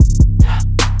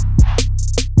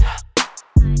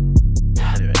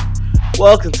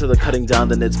Welcome to the Cutting Down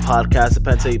the Nits podcast, a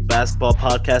Penn State basketball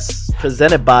podcast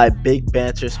presented by Big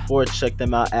Banter Sports. Check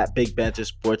them out at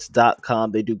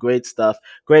bigbantersports.com. They do great stuff,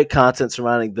 great content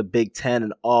surrounding the Big Ten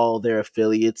and all their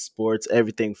affiliates, sports,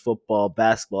 everything, football,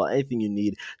 basketball, anything you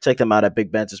need. Check them out at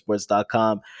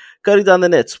bigbantersports.com. Cutting Down the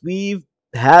Nits. We've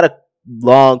had a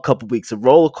long couple weeks, a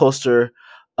roller coaster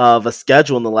of a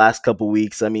schedule in the last couple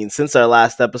weeks. I mean, since our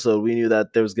last episode, we knew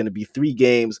that there was going to be 3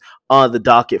 games on the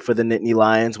docket for the Nittany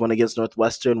Lions, one against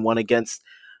Northwestern, one against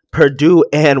Purdue,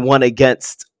 and one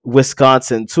against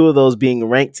Wisconsin. 2 of those being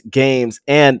ranked games.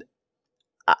 And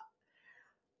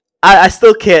I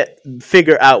still can't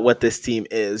figure out what this team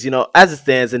is. You know, as it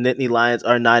stands, the Nittany Lions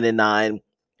are 9-9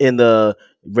 in the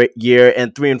year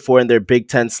and 3-4 in their Big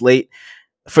Ten slate.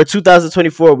 For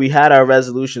 2024, we had our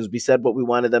resolutions. We said what we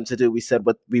wanted them to do. We said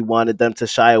what we wanted them to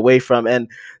shy away from.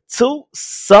 And to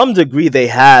some degree, they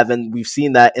have. And we've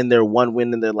seen that in their 1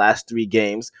 win in their last 3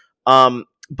 games.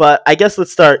 But I guess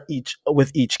let's start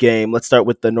with each game. Let's start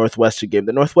with the Northwestern game.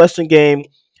 The Northwestern game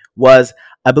was,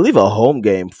 I believe, a home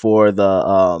game for the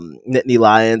Nittany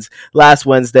Lions last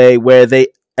Wednesday, where they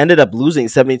ended up losing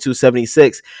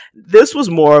 72-76. This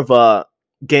was more of a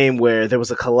game where there was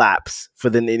a collapse for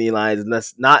the Nittany Lions, and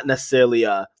that's not necessarily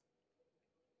a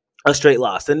straight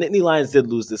loss. The Nittany Lions did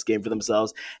lose this game for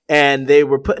themselves, and they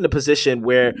were put in a position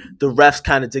where the refs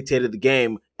kind of dictated the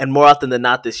game, and more often than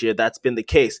not this year, that's been the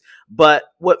case. But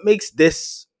what makes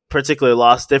this particular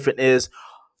loss different is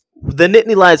the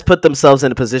Nittany Lions put themselves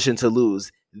in a position to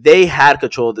lose. They had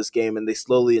control of this game, and they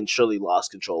slowly and surely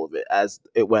lost control of it as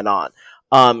it went on.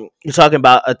 You're talking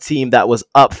about a team that was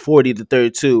up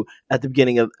 40-32 at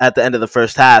the end of the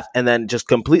first half, and then just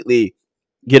completely,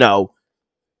 they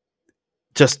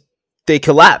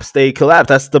collapsed.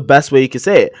 That's the best way you could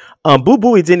say it. Boo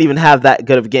Booey didn't even have that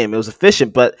good of a game. It was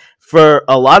efficient, but for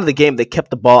a lot of the game, they kept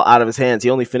the ball out of his hands. He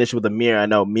only finished with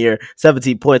Mir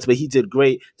 17 points, but he did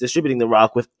great distributing the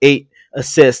rock with 8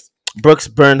 assists. Brooks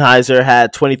Bernheiser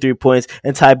had 23 points,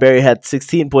 and Ty Berry had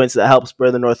 16 points that helped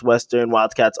spur the Northwestern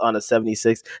Wildcats on a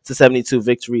 76-72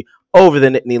 victory over the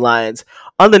Nittany Lions.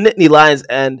 On the Nittany Lions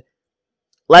end,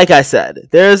 like I said,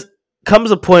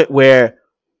 comes a point where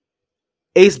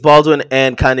Ace Baldwin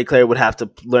and Kanye Clary would have to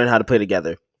learn how to play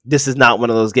together. This is not one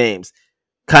of those games.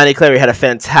 Kanye Clary had a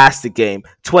fantastic game.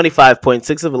 25 points,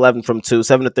 6 of 11 from 2,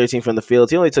 7 of 13 from the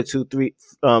field. He only took 2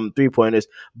 3-pointers.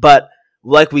 But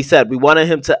like we said, we wanted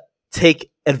him to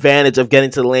take advantage of getting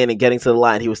to the lane and getting to the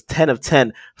line. He was 10 of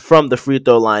 10 from the free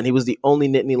throw line. He was the only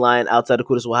Nittany Lion outside of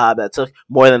Qudus Wahab that took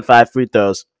more than 5 free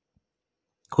throws.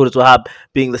 Qudus Wahab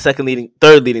being the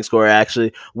third leading scorer,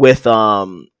 actually, with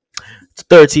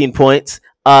 13 points.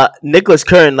 Nicholas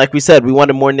Curran, like we said, we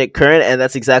wanted more Nick Curran, and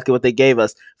that's exactly what they gave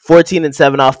us.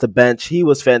 14-7 off the bench. He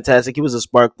was fantastic. He was a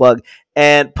spark plug.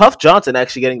 And Puff Johnson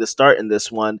actually getting the start in this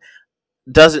one.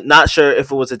 Not sure if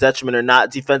it was a detriment or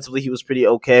not. Defensively, he was pretty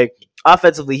okay.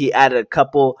 Offensively, he added a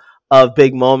couple of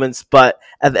big moments, but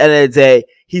at the end of the day,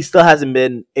 he still hasn't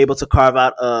been able to carve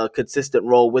out a consistent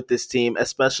role with this team,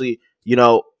 especially,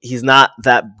 he's not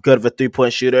that good of a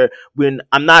 3-point shooter.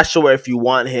 I'm not sure if you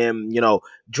want him,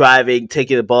 driving,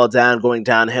 taking the ball down, going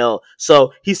downhill.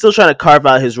 So he's still trying to carve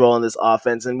out his role in this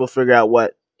offense, and we'll figure out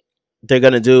what they're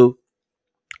going to do.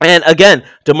 And again,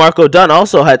 DeMarco Dunn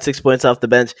also had 6 points off the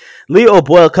bench. Leo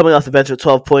O'Boyle coming off the bench with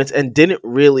 12 points and didn't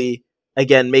really,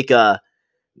 again, make a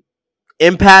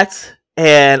impact.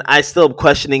 And I still am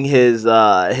questioning his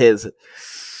help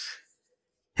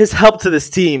to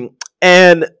this team.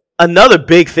 And another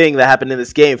big thing that happened in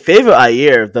this game, Favor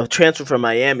Ayer, the transfer from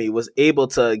Miami, was able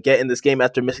to get in this game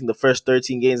after missing the first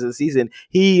 13 games of the season.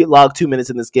 He logged 2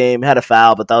 minutes in this game, had a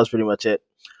foul, but that was pretty much it.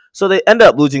 So they ended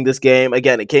up losing this game.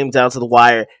 Again, it came down to the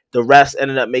wire. The refs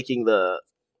ended up making the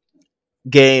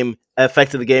game,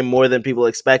 affected the game more than people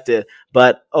expected.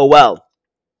 But, oh well.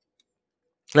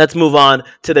 Let's move on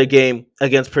to their game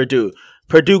against Purdue.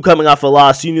 Purdue coming off a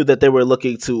loss, you knew that they were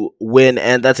looking to win,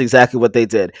 and that's exactly what they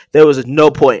did. There was no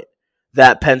point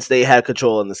that Penn State had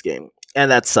control in this game,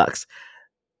 and that sucks.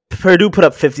 Purdue put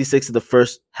up 56 in the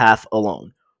first half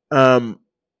alone.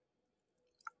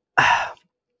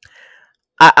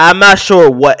 I'm not sure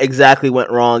what exactly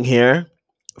went wrong here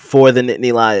for the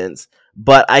Nittany Lions,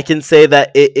 but I can say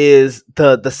that it is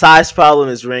the size problem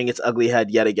is rearing its ugly head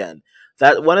yet again.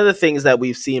 That one of the things that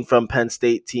we've seen from Penn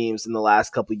State teams in the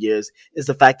last couple of years is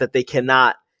the fact that they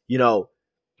cannot,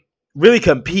 really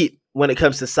compete when it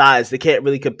comes to size. They can't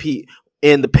really compete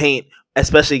in the paint,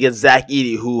 especially against Zach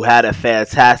Edey, who had a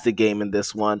fantastic game in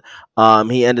this one.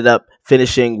 He ended up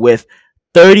finishing with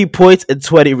 30 points and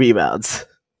 20 rebounds.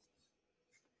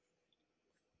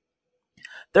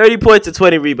 30 points and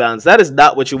 20 rebounds. That is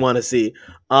not what you want to see.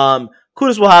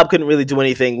 Kudus Wahab couldn't really do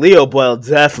anything. Leo Boyle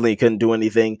definitely couldn't do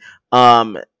anything.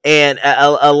 And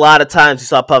a lot of times you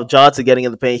saw Puff Johnson getting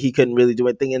in the paint. He couldn't really do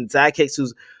anything. And Zach Hicks,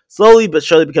 who's slowly but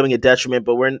surely becoming a detriment,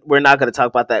 but we're not going to talk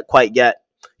about that quite yet.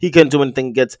 He couldn't do anything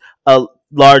against a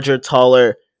larger,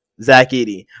 taller Zach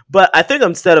Edey. But I think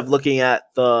instead of looking at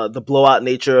the blowout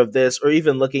nature of this, or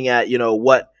even looking at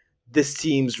what this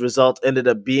team's result ended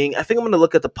up being, I think I'm going to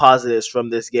look at the positives from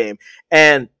this game.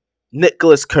 And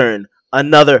Nicholas Kern,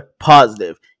 another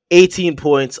positive. 18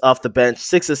 points off the bench,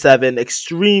 6 of 7,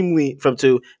 extremely from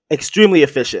 2, extremely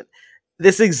efficient.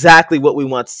 This is exactly what we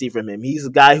want to see from him. He's a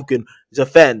guy who can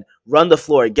defend, run the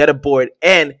floor, get a board,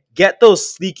 and get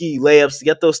those sneaky layups,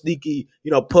 get those sneaky,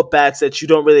 putbacks that you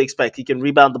don't really expect. He can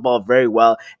rebound the ball very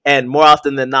well, and more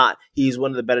often than not, he's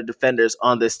one of the better defenders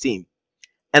on this team.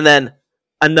 And then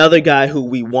another guy who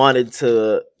we wanted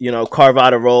to, carve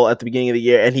out a role at the beginning of the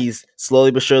year, and he's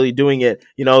slowly but surely doing it.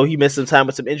 He missed some time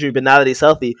with some injury, but now that he's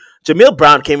healthy, Jameel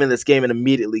Brown came in this game and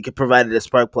immediately provided a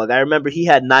spark plug. I remember he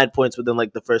had 9 points within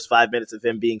like the first 5 minutes of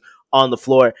him being on the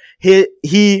floor.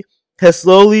 He has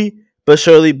slowly but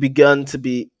surely begun to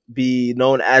be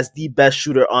known as the best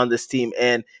shooter on this team,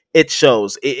 and it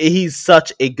shows. He's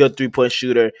such a good 3-point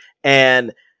shooter,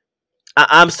 and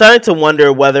I'm starting to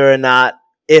wonder whether or not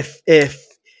if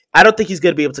I don't think he's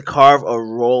going to be able to carve a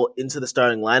role into the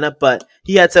starting lineup, but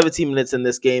he had 17 minutes in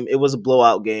this game. It was a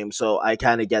blowout game, so I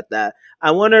kind of get that.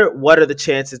 I wonder what are the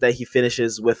chances that he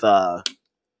finishes with a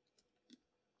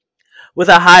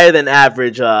higher than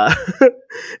average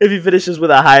if he finishes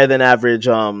with a higher than average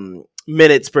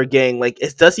minutes per game. Like,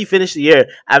 does he finish the year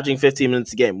averaging 15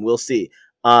 minutes a game? We'll see.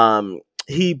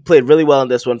 He played really well in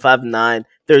this one, 5 and 9,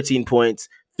 13 points,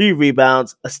 3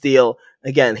 rebounds, a steal.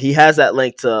 Again, he has that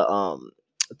length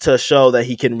to show that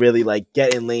he can really like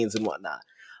get in lanes and whatnot.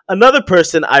 Another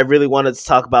person I really wanted to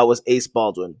talk about was Ace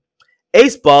Baldwin.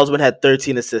 Ace Baldwin had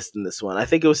 13 assists in this one. I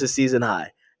think it was his season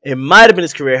high. It might have been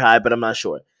his career high, but I'm not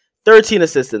sure. 13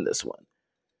 assists in this one.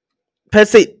 Penn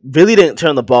State really didn't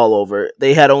turn the ball over.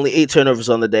 They had only 8 turnovers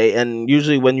on the day, and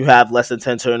usually when you have less than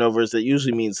 10 turnovers, it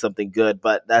usually means something good,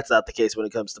 but that's not the case when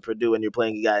it comes to Purdue and you're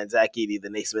playing a guy in Zach Edey,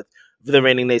 the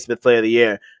reigning Naismith Player of the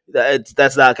Year.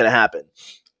 That's not going to happen.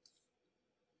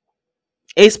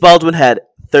 Ace Baldwin had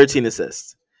 13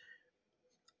 assists.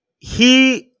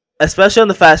 He, especially on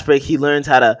the fast break, he learned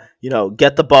how to,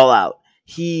 get the ball out.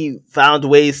 He found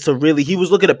ways to he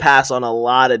was looking to pass on a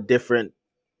lot of different,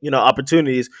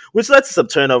 opportunities, which led to some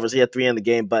turnovers. He had 3 in the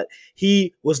game, but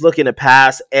he was looking to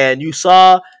pass, and you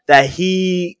saw that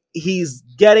he's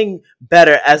getting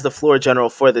better as the floor general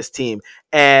for this team.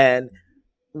 And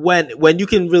when you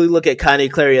can really look at Kanye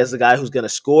Clary as the guy who's going to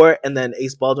score, and then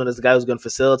Ace Baldwin as the guy who's going to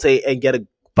facilitate and get a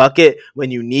bucket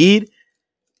when you need,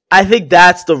 I think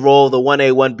that's the role, the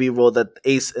 1A, 1B role that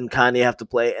Ace and Kanye have to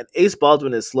play. And Ace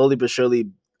Baldwin is slowly but surely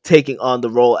taking on the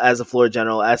role as a floor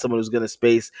general, as someone who's going to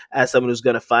space, as someone who's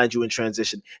going to find you in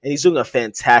transition. And he's doing a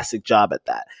fantastic job at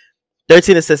that.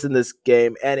 13 assists in this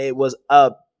game, and it was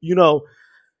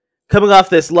coming off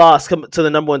this loss to the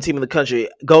number 1 team in the country,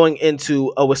 going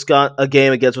into a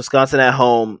game against Wisconsin at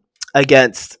home,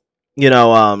 against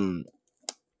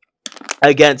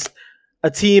against a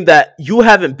team that you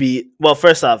haven't beat. Well,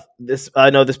 first off,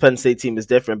 I know this Penn State team is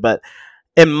different, but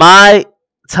in my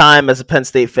time as a Penn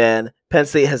State fan, Penn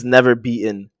State has never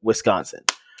beaten Wisconsin.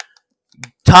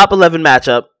 Top 11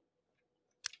 matchup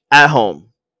at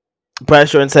home.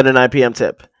 Bryce Jordan Center, 9 p.m.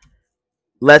 tip.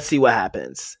 Let's see what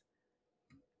happens.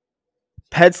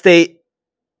 Penn State,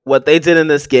 what they did in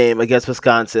this game against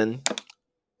Wisconsin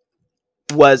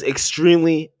was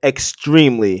extremely,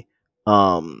 extremely.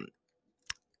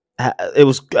 It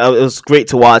was great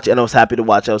to watch, and I was happy to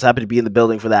watch. I was happy to be in the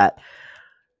building for that.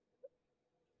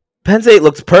 Penn State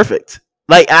looked perfect.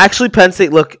 Actually, Penn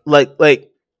State looked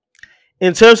like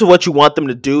in terms of what you want them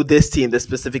to do, this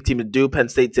specific team to do, Penn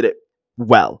State did it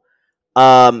well.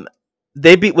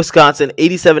 They beat Wisconsin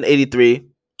 87-83.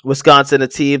 Wisconsin, a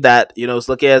team that is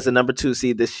looking as a number 2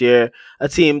 seed this year, a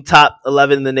team top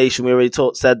 11 in the nation. We already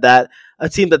said that. A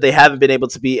team that they haven't been able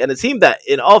to beat, and a team that,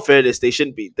 in all fairness, they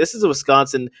shouldn't beat. This is a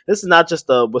Wisconsin. This is not just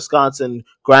a Wisconsin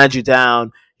grind you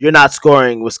down. You're not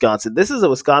scoring Wisconsin. This is a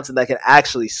Wisconsin that can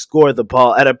actually score the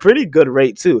ball at a pretty good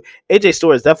rate too. AJ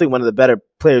Storr is definitely one of the better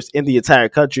players in the entire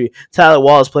country. Tyler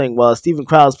Wall is playing well. Stephen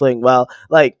Crowell is playing well.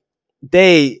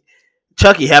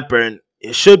 Chucky Hepburn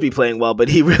should be playing well, but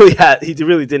he really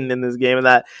didn't in this game, and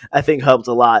that I think helped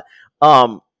a lot.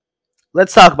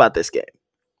 Let's talk about this game.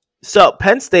 So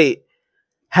Penn State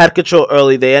had control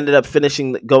early. They ended up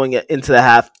going into the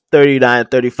half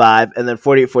 39-35 and then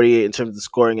 48-48 in terms of the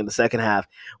scoring in the second half,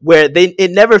 where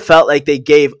it never felt like they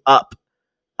gave up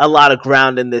a lot of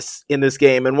ground in this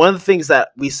game. And one of the things that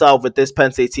we saw with this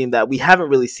Penn State team that we haven't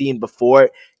really seen before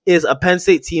is a Penn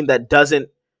State team that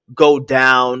go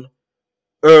down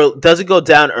doesn't go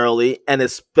down early and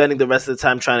is spending the rest of the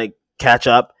time trying to catch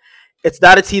up. It's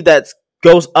not a team that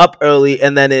goes up early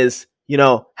and then is,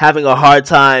 having a hard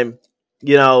time,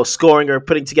 scoring or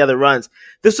putting together runs.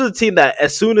 This was a team that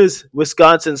as soon as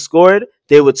Wisconsin scored,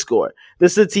 they would score.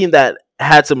 This is a team that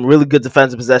had some really good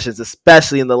defensive possessions,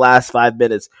 especially in the last 5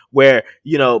 minutes where,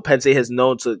 Penn State has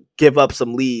known to give up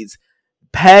some leads.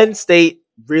 Penn State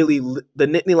really, the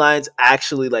Nittany Lions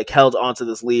actually held onto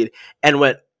this lead and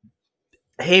went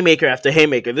haymaker after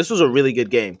haymaker. This was a really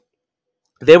good game.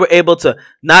 They were able to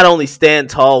not only stand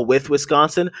tall with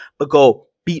Wisconsin, but go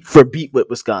beat for beat with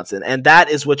Wisconsin. And that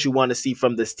is what you want to see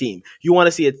from this team. You want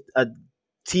to see a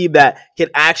team that can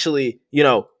actually,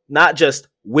 not just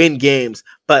win games,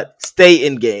 but stay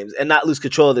in games and not lose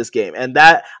control of this game. And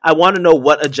that I want to know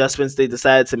what adjustments they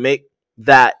decided to make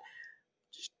that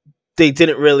they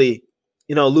didn't really,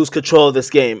 lose control of this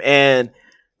game. And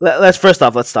let's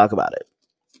talk about it.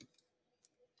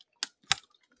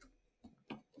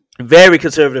 Very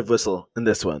conservative whistle in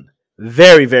this one.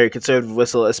 Very, very conservative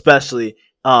whistle, especially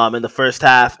in the first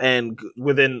half and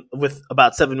with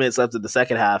about 7 minutes left of the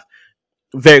second half.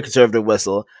 Very conservative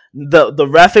whistle. The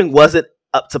reffing wasn't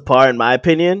up to par in my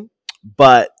opinion,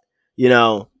 but I'm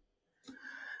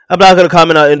not going to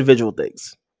comment on individual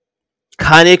things.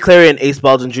 Kanye Clary and Ace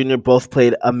Baldwin Jr. both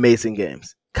played amazing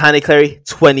games. Kanye Clary,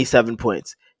 27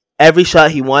 points. Every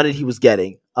shot he wanted, he was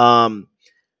getting.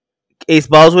 Ace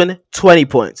Baldwin, 20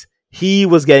 points. He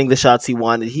was getting the shots he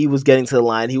wanted. He was getting to the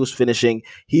line. He was finishing.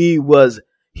 He was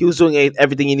doing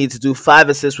everything he needed to do. 5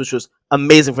 assists, which was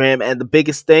amazing for him. And the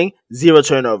biggest thing, 0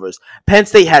 turnovers. Penn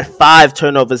State had 5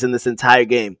 turnovers in this entire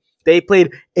game. They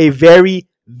played a very,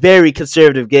 very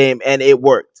conservative game, and it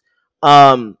worked.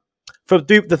 The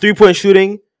 3-point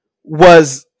shooting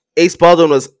was Ace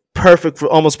Baldwin was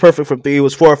almost perfect from 3. He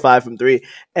was 4 or 5 from 3.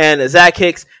 And Zach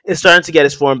Hicks is starting to get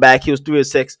his form back. He was 3 or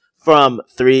 6 from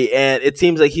 3, and it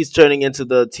seems like he's turning into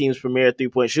the team's premier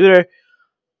 3-point shooter.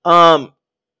 One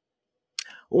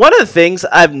of the things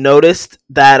I've noticed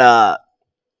that I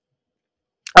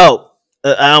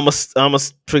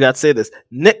almost forgot to say this.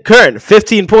 Nick Kern,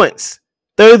 15 points,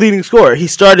 third leading scorer. He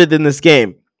started in this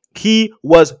game. He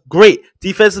was great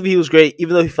defensively. He was great,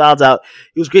 even though he fouled out.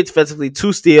 He was great defensively.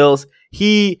 2 steals.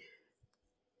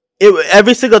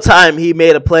 Every single time he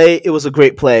made a play, it was a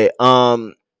great play.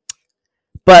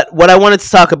 But what I wanted to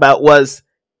talk about was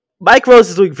Mike Rose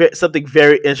is doing something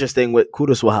very interesting with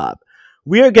Qudus Wahab.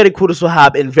 We are getting Qudus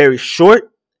Wahab in very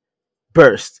short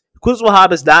bursts. Qudus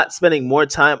Wahab is not spending more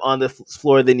time on the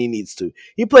floor than he needs to.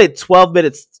 He played 12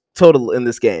 minutes total in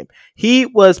this game. He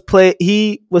was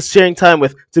sharing time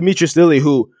with Demetrius Lilly,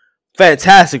 who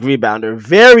fantastic rebounder,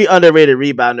 very underrated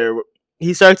rebounder.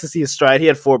 He starts to see his stride. He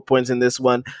had 4 points in this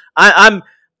one. I'm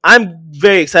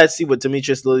very excited to see what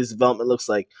Demetrius Lilly's development looks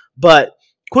like, but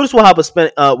Qudus Wahab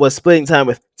was splitting time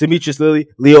with Demetrius Lilly,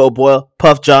 Leo O'Boyle,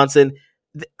 Puff Johnson.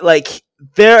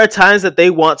 There are times that they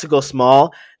want to go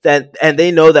small, and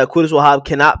they know that Qudus Wahab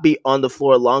cannot be on the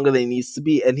floor longer than he needs to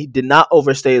be, and he did not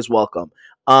overstay his welcome.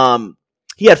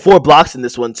 He had 4 blocks in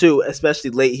this one too, especially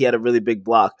late. He had a really big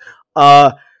block.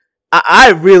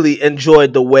 I really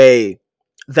enjoyed the way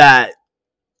that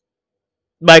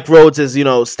Mike Rhodes is,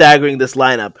 staggering this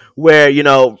lineup where,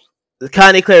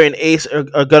 Kanye Clary and Ace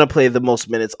are going to play the most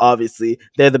minutes, obviously.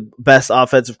 They're the best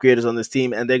offensive creators on this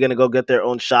team, and they're going to go get their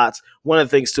own shots. One of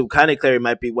the things, too, Kanye Clary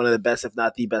might be one of the best, if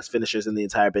not the best finishers in the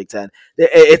entire Big Ten.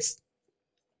 It's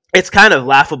kind of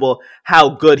laughable how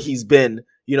good he's been,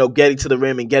 getting to the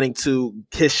rim and getting to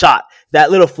his shot.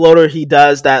 That little floater he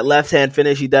does, that left-hand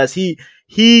finish he does,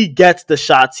 he gets the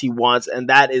shots he wants, and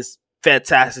that is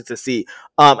fantastic to see.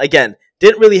 Again,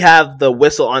 didn't really have the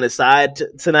whistle on his side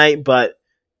tonight, but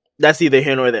that's neither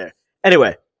here nor there.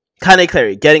 Anyway, Kanye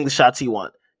Clary getting the shots he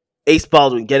wants. Ace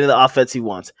Baldwin getting the offense he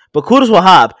wants. But Qudus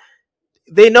Wahab,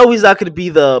 they know he's not going to be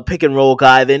the pick and roll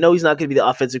guy. They know he's not going to be the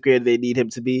offensive creator they need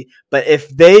him to be. But if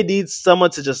they need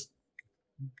someone to just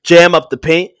jam up the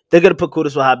paint, they're going to put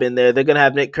Qudus Wahab in there. They're going to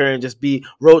have Nick Kern just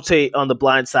rotate on the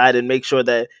blind side and make sure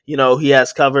that, he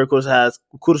has cover. Qudus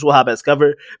Wahab has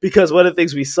cover. Because one of the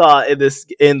things we saw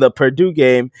in the Purdue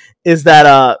game is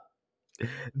that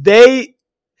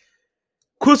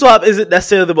Qudus Wahab isn't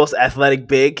necessarily the most athletic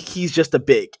big. He's just a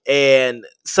big. And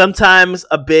sometimes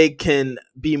a big can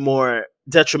be more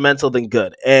detrimental than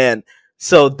good. And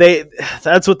so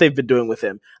that's what they've been doing with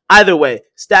him. Either way,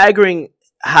 staggering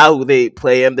how they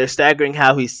play him. They're staggering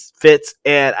how he fits.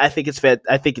 And I think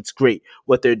it's great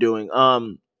what they're doing.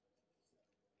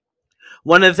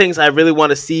 One of the things I really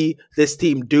want to see this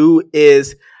team do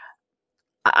is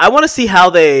I want to see how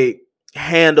they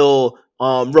handle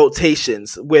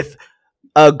rotations with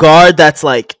a guard that's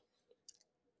like,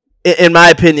 in my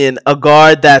opinion, a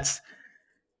guard that's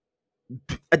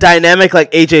a dynamic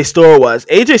like AJ Store was.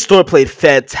 AJ Store played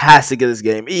fantastic in this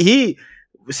game. He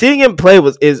seeing him play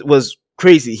was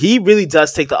crazy. He really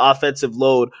does take the offensive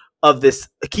load of this.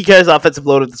 He carries the offensive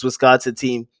load of this Wisconsin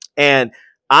team, and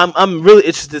I'm really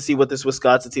interested to see what this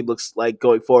Wisconsin team looks like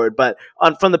going forward. But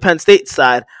on from the Penn State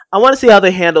side, I want to see how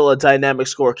they handle a dynamic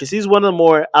score because he's one of the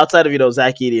more outside of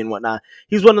Zach Edey and whatnot.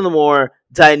 He's one of the more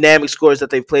dynamic scores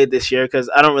that they've played this year because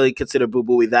I don't really consider Boo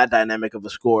Booey that dynamic of a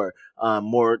scorer.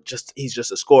 More just he's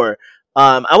just a scorer.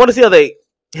 I want to see how they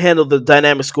handle the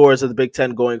dynamic scores of the Big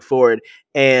Ten going forward.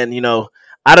 And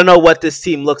I don't know what this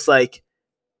team looks like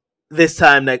this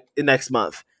time next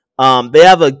month. They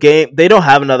have a game. They don't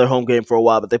have another home game for a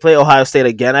while, but they play Ohio State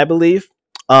again, I believe.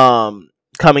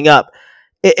 Coming up,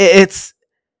 it's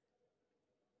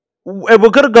we're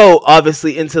gonna go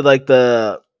obviously into like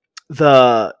the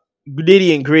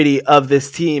nitty and gritty of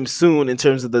this team soon in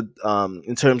terms of the percentiles,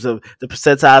 in terms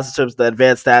of the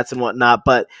advanced stats and whatnot.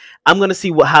 But I'm gonna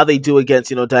see how they do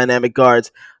against dynamic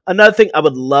guards. Another thing I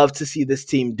would love to see this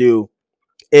team do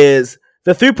is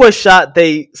the 3-point shot.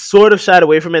 They sort of shied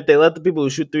away from it. They let the people who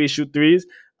shoot threes,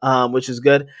 which is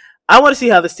good. I want to see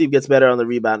how this team gets better on the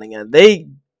rebounding end.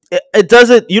 It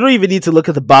doesn't. You don't even need to look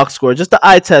at the box score. Just the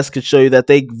eye test could show you that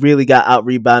they really got out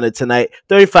rebounded tonight,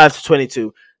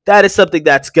 35-22. That is something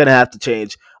that's gonna have to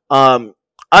change.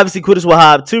 Obviously, Qudus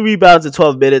Wahab 2 rebounds in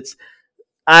 12 minutes.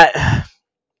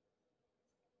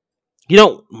 You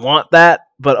don't want that,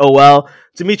 but oh well.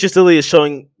 Demetrius Lilly is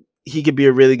showing he could be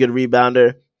a really good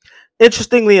rebounder.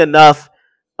 Interestingly enough,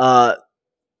 they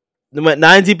went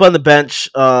 9 deep on the bench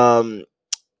for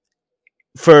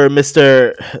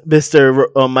Mr.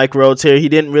 Mike Rhodes here. He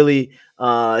didn't really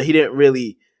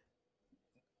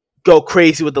go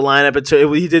crazy with the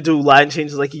lineup. He did do line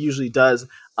changes like he usually does.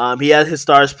 He had his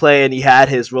stars play and he had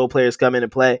his role players come in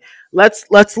and play.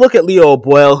 Let's look at Leo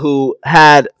Boyle, who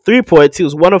had 3 points. He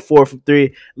was 1 of 4 from 3.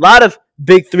 A lot of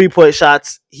big 3-point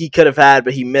shots he could have had,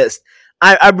 but he missed.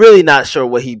 I'm really not sure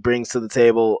what he brings to the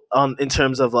table in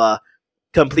terms of a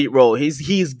complete role.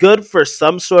 He's good for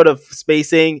some sort of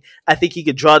spacing. I think he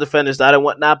could draw defenders out and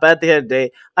whatnot, but at the end of the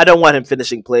day, I don't want him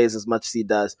finishing plays as much as he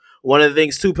does. One of the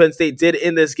things too Penn State did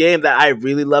in this game that I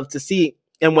really love to see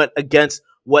and went against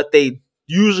what they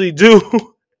usually do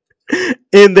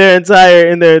in the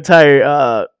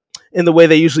way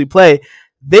they usually play.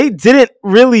 They didn't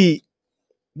really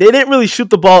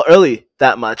shoot the ball early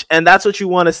that much, and that's what you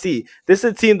want to see. This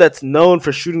is a team that's known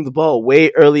for shooting the ball way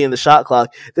early in the shot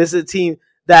clock. This is a team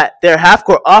that their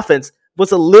half-court offense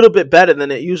was a little bit better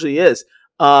than it usually is.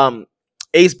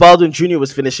 Ace Baldwin Jr.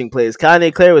 was finishing plays.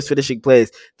 Kanye Clare was finishing plays.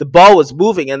 The ball was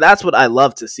moving, and that's what I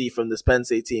love to see from this Penn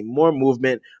State team. More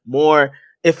movement, more.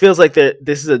 It feels like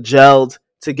this is a gelled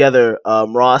together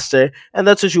roster, and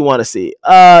that's what you want to see.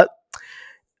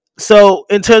 So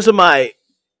in terms of my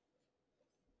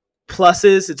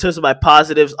pluses, in terms of my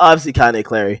positives, obviously Kanye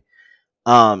Clary.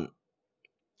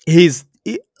 He's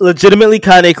legitimately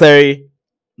Kanye Clary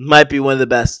might be one of the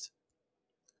best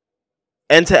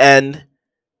end to end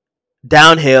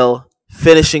downhill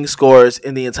finishing scores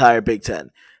in the entire Big Ten.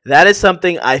 That is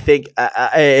something I think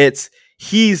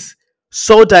he's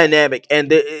so dynamic,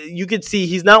 and you can see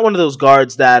he's not one of those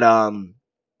guards that's going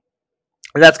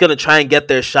to try and get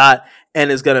their shot and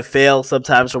is going to fail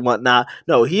sometimes or whatnot.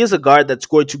 No, he is a guard that's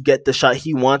going to get the shot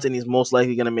he wants, and he's most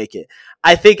likely going to make it.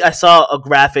 I think I saw a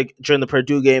graphic during the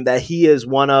Purdue game that he is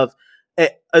one of, in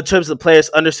terms of players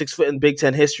under 6 foot in Big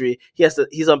Ten history,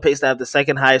 he's on pace to have the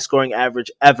second highest scoring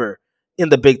average ever in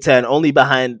the Big Ten, only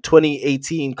behind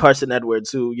 2018 Carson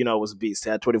Edwards, who was a beast,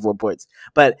 had 24 points.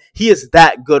 But he is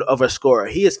that good of a scorer.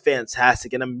 He is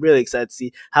fantastic, and I'm really excited to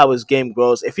see how his game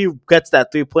grows. If he gets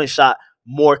that 3-point shot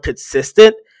more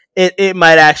consistent, it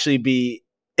might actually be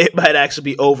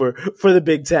over for the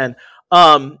Big Ten.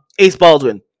 Ace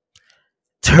Baldwin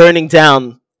turning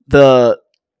down the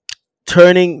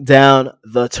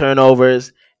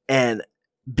turnovers and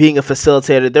being a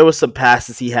facilitator. There were some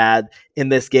passes he had in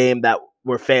this game that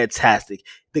were fantastic.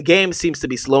 The game seems to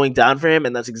be slowing down for him,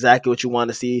 and that's exactly what you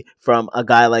want to see from a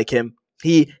guy like him.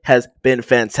 He has been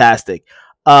fantastic.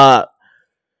 Who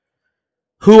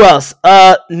else?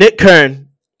 Nick Kern.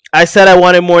 I said I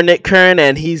wanted more Nick Kern,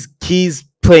 and he's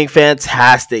playing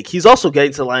fantastic. He's also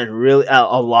getting to the line really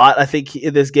a lot. I think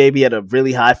in this game he had a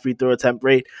really high free throw attempt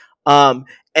rate. And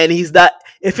he's not.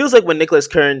 It feels like when Nicholas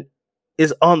Kern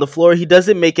is on the floor, he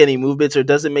doesn't make any movements or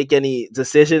doesn't make any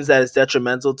decisions that is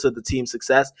detrimental to the team's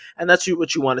success, and that's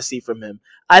what you want to see from him.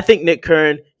 I think Nick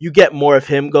Kern, you get more of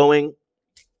him going.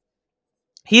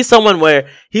 He's someone where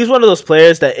he's one of those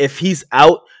players that if he's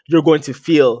out, you're going to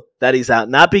feel that he's out,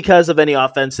 not because of any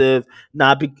offensive,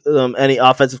 any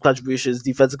offensive contributions,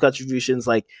 defensive contributions,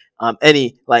 like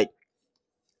any like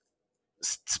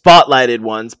spotlighted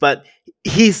ones, but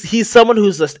he's someone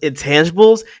who's just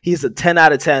intangibles. He's a 10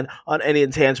 out of 10 on any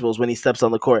intangibles when he steps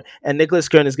on the court. And Nicholas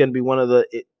Kern is going to be one of the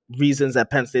reasons that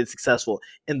Penn State is successful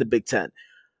in the Big Ten.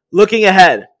 Looking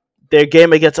ahead, their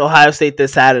game against Ohio State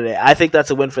this Saturday, I think that's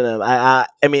a win for them. I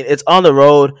mean, it's on the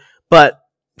road, but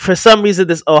for some reason,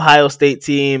 this Ohio State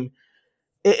team,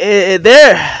 they've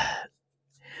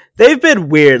been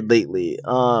weird lately.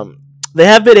 They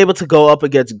have been able to go up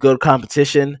against good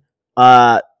competition.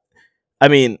 I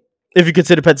mean, if you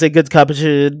consider Penn State good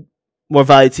competition, more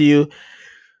value to you.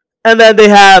 And then they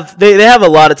have a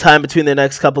lot of time between their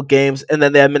next couple games, and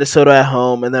then they have Minnesota at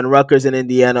home, and then Rutgers and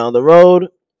Indiana on the road,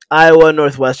 Iowa,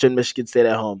 Northwestern, Michigan State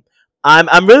at home.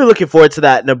 I'm really looking forward to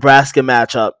that Nebraska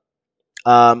matchup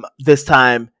this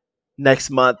time next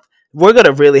month. We're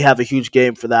gonna really have a huge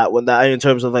game for that one. That in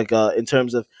terms of in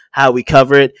terms of how we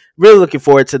cover it. Really looking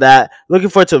forward to that. Looking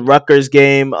forward to Rutgers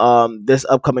game this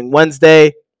upcoming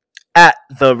Wednesday at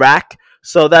the Rack.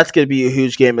 So that's going to be a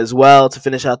huge game as well to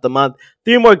finish out the month.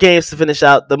 3 more games to finish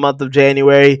out the month of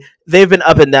January. They've been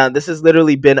up and down. This has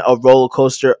literally been a roller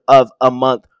coaster of a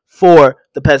month for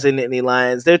the Penn State Nittany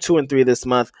Lions. They're 2-3 this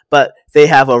month, but they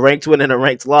have a ranked win and a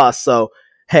ranked loss. So,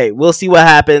 hey, we'll see what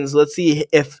happens. Let's see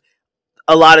if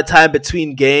a lot of time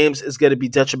between games is going to be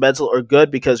detrimental or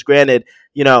good because, granted,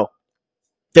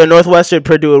 their Northwestern,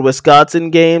 Purdue, and Wisconsin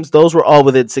games, those were all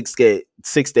within 6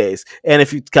 days. And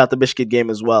if you count the Michigan game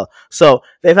as well. So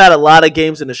they've had a lot of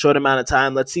games in a short amount of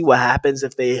time. Let's see what happens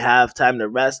if they have time to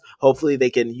rest. Hopefully they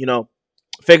can,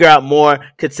 figure out more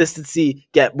consistency,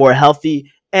 get more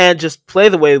healthy, and just play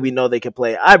the way we know they can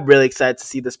play. I'm really excited to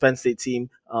see this Penn State team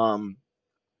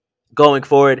going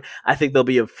forward. I think they'll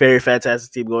be a very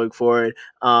fantastic team going forward.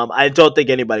 I don't think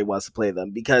anybody wants to play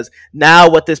them because now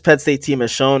what this Penn State team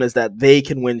has shown is that they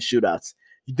can win shootouts.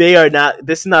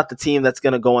 This is not the team that's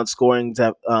going to go on scoring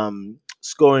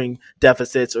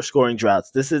deficits or scoring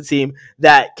droughts. This is a team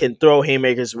that can throw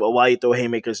haymakers while you throw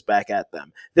haymakers back at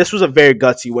them. This was a very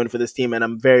gutsy win for this team, and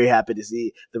I'm very happy to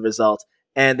see the result.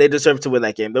 And they deserve to win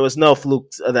that game. There was no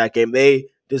fluke of that game. They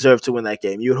deserve to win that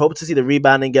game. You would hope to see the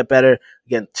rebounding get better.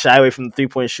 Again, shy away from the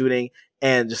 3-point shooting.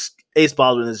 And just Ace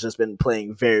Baldwin has just been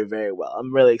playing very, very well.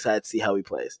 I'm really excited to see how he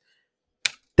plays.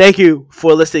 Thank you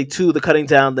for listening to the Cutting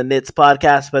Down the Nits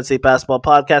podcast, Penn State Basketball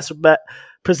Podcast,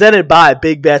 presented by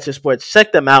Big Badger Sports.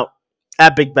 Check them out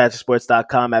at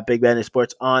BigBadgerSports.com, at Big Badger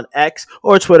Sports on X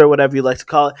or Twitter, whatever you like to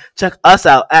call it. Check us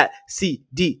out at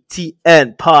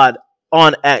CDTN Pod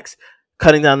on X.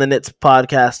 Cutting Down the Nits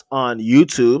podcast on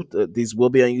YouTube. These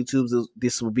will be on YouTube.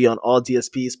 This will be on all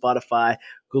DSPs, Spotify,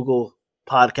 Google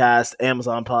Podcast,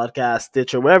 Amazon Podcast,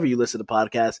 Stitcher, wherever you listen to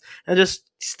podcasts. And just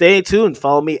stay tuned.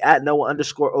 Follow me at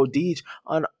Noah_Odij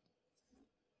on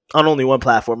only one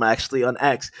platform, actually, on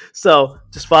X. So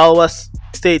just follow us.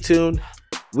 Stay tuned.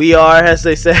 We are, as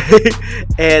they say.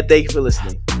 And thank you for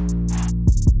listening.